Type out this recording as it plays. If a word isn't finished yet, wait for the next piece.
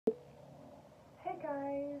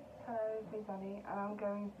guys, hello, it's me Danny, and I'm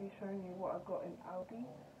going to be showing you what I got in Aldi.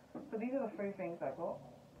 So these are the three things I got.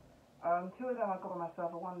 Two of them I got by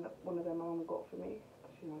myself, and one of them my mum got for me.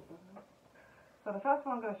 So the first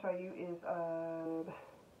one I'm going to show you is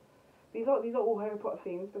these are all Harry Potter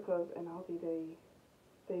themes, because in Aldi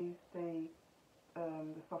the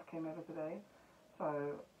stuff came over today.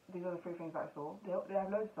 So these are the three things that I saw. They have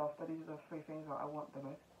loads of stuff, but these are the three things that I want the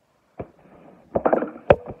most.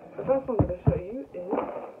 The first one I'm going to show you is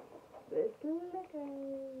this Lego.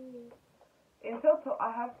 In total,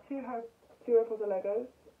 I have two Harry Potter Legos.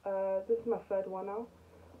 This is my third one now.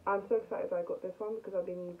 I'm so excited that I got this one, because I've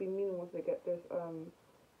been meaning to get this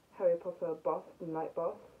Harry Potter bust, night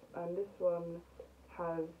bust. And this one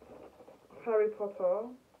has Harry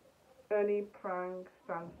Potter, Ernie Prank,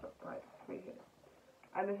 Stanstop, like three here.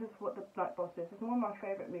 And this is what the night bust is. It's one of my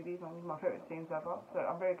favourite movies and my favourite scenes ever. So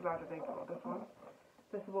I'm very glad that they got this one.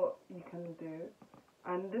 This is what you can do,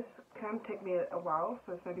 and this can take me a while,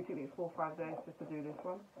 so it's maybe take me 4 or 5 days just to do this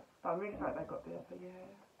one, but I'm really excited I got this. So yeah,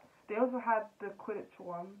 they also had the Quidditch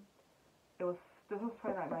one. This was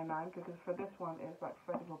 $29.99, because for this one it's like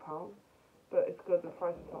 £34, but it's good, the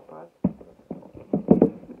price is not bad.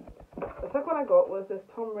 The second one I got was this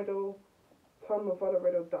Tom Riddle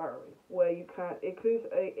diary, where it includes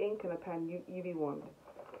a ink and a pen UV wand.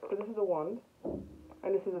 So this is a wand,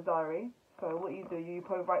 and this is a diary. So what you do, you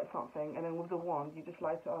probably write something, and then with the wand, you just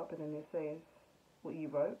light it up, and then it says what you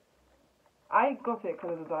wrote. I got it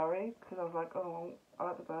because of the diary, because I was like, oh, I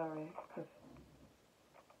like the diary, because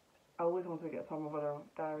I always wanted to get Tom Riddle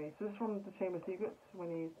diary. So this is from the Chamber of Secrets, when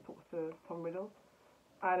he talks to Tom Riddle,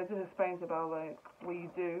 and it just explains about like what you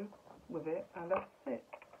do with it, and that's it.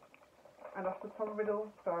 And that's the Tom Riddle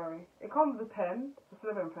diary. It comes with a pen, a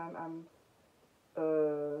Slytherin pen, and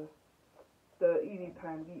the UV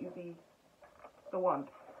pen, the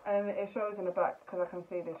wand, and it shows in the back, because I can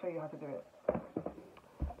see they show you how to do it.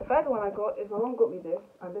 The third one I got is, my mum got me this,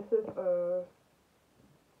 and this is a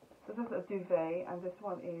duvet, and this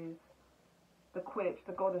one is the Quidditch,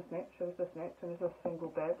 the golden snitch. So this is the snitch, and this is a single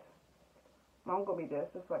bed. Mum got me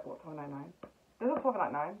this. This is like what, $12.99. This was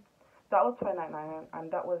 $12.99. That was $12.99,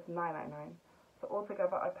 and that was $9.99. So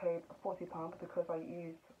altogether I paid £40, because I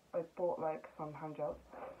bought like some hand gels.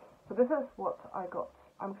 So this is what I got.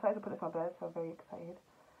 I'm excited to put this on my bed, so I'm very excited.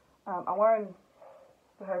 I'm wearing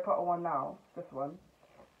the Harry Potter one now, this one,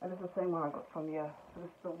 and this is the same one I got from the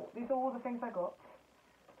So these are all the things I got.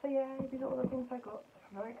 So yeah, these are all the things I got.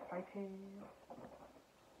 I'm very excited.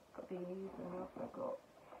 Got these, and I also got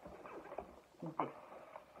this.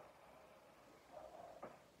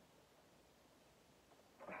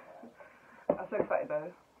 I'm so excited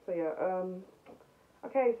though. So yeah,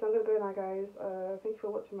 okay, so I'm going to go now, guys. Thank you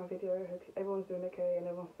for watching my video. I hope everyone's doing okay and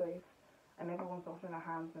everyone's safe, and everyone's washing their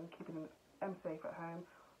hands and keeping them safe at home.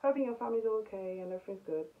 Hoping your family's all okay and everything's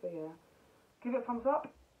good. So yeah, give it a thumbs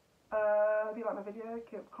up. If you like my video,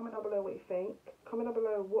 comment down below what you think. Comment down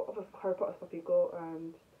below what other Harry Potter stuff you got,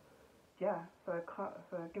 and yeah, so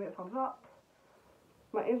give it a thumbs up.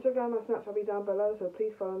 My Instagram and Snapchat will be down below, so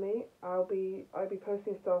please follow me. I'll be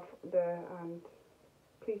posting stuff there, and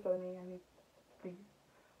please follow me, and please.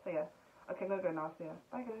 So yeah, okay, I'm gonna go now. So yeah,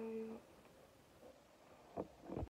 bye guys.